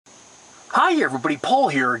Hi everybody, Paul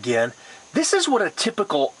here again. This is what a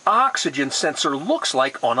typical oxygen sensor looks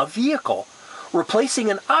like on a vehicle. Replacing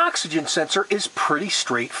an oxygen sensor is pretty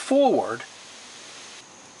straightforward.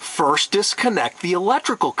 First, disconnect the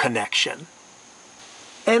electrical connection,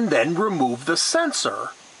 and then remove the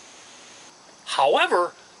sensor.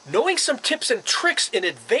 However, knowing some tips and tricks in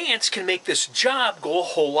advance can make this job go a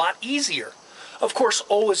whole lot easier. Of course,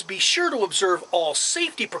 always be sure to observe all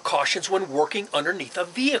safety precautions when working underneath a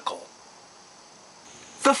vehicle.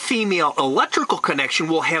 The female electrical connection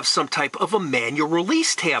will have some type of a manual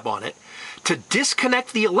release tab on it. To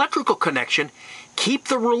disconnect the electrical connection, keep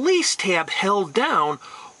the release tab held down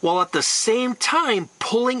while at the same time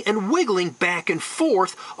pulling and wiggling back and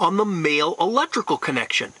forth on the male electrical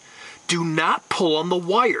connection. Do not pull on the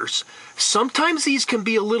wires. Sometimes these can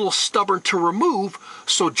be a little stubborn to remove,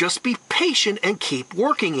 so just be patient and keep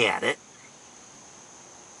working at it.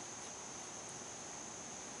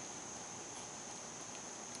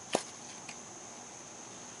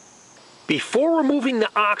 Before removing the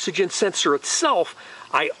oxygen sensor itself,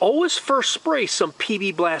 I always first spray some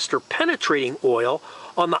PB Blaster penetrating oil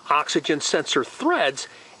on the oxygen sensor threads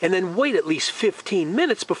and then wait at least 15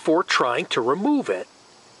 minutes before trying to remove it.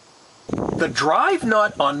 The drive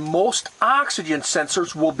nut on most oxygen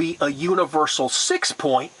sensors will be a universal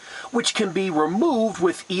 6-point, which can be removed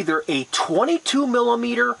with either a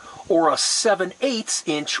 22mm or a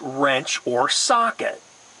 7/8" wrench or socket.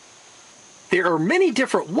 There are many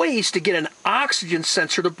different ways to get an oxygen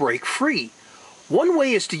sensor to break free. One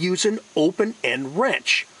way is to use an open-end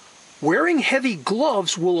wrench. Wearing heavy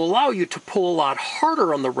gloves will allow you to pull a lot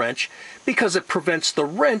harder on the wrench because it prevents the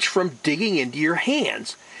wrench from digging into your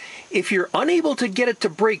hands. If you're unable to get it to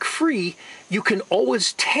break free, you can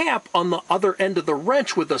always tap on the other end of the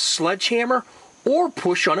wrench with a sledgehammer or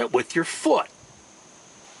push on it with your foot.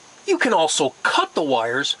 You can also cut the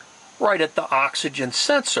wires right at the oxygen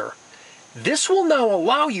sensor. This will now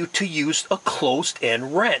allow you to use a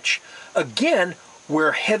closed-end wrench. Again,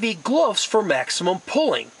 wear heavy gloves for maximum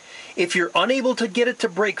pulling. If you're unable to get it to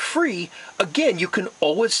break free, again, you can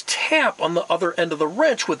always tap on the other end of the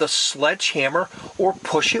wrench with a sledgehammer or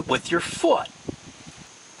push it with your foot.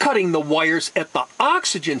 Cutting the wires at the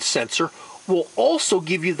oxygen sensor will also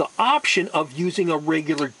give you the option of using a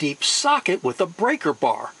regular deep socket with a breaker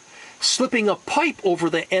bar. Slipping a pipe over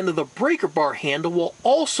the end of the breaker bar handle will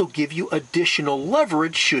also give you additional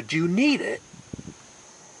leverage should you need it.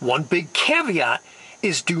 One big caveat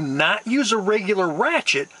is do not use a regular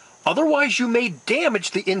ratchet, otherwise you may damage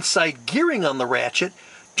the inside gearing on the ratchet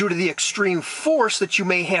due to the extreme force that you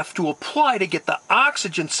may have to apply to get the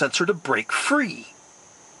oxygen sensor to break free.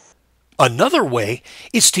 Another way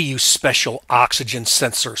is to use special oxygen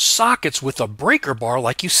sensor sockets with a breaker bar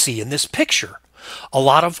like you see in this picture. A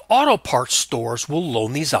lot of auto parts stores will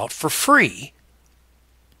loan these out for free.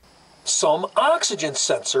 Some oxygen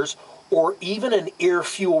sensors, or even an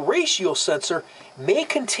air-fuel ratio sensor, may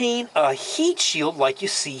contain a heat shield like you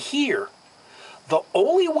see here. The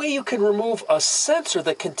only way you can remove a sensor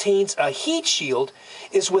that contains a heat shield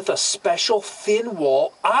is with a special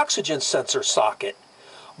thin-wall oxygen sensor socket.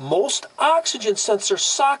 Most oxygen sensor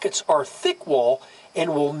sockets are thick-wall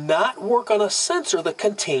and will not work on a sensor that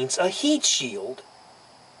contains a heat shield.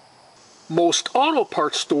 Most auto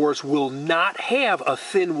parts stores will not have a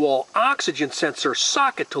thin-wall oxygen sensor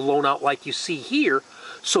socket to loan out like you see here,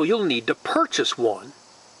 so you'll need to purchase one.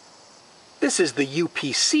 This is the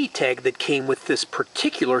UPC tag that came with this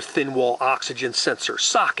particular thin-wall oxygen sensor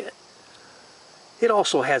socket. It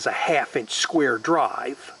also has a 1/2-inch square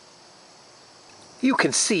drive. You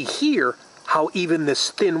can see here how even this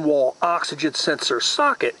thin-wall oxygen sensor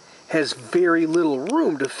socket has very little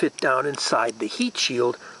room to fit down inside the heat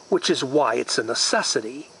shield, which is why it's a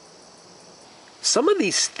necessity. Some of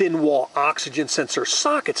these thin-wall oxygen sensor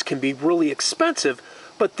sockets can be really expensive,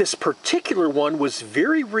 but this particular one was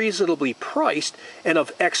very reasonably priced and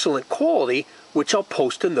of excellent quality, which I'll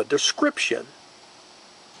post in the description.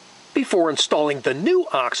 Before installing the new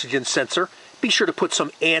oxygen sensor, be sure to put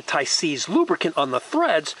some anti-seize lubricant on the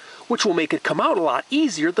threads, which will make it come out a lot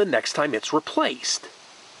easier the next time it's replaced.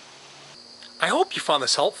 I hope you found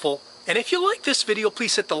this helpful, and if you like this video,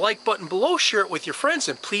 please hit the like button below, share it with your friends,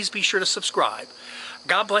 and please be sure to subscribe.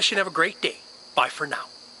 God bless you and have a great day. Bye for now.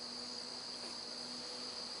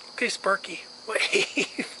 Okay, Sparky, wait.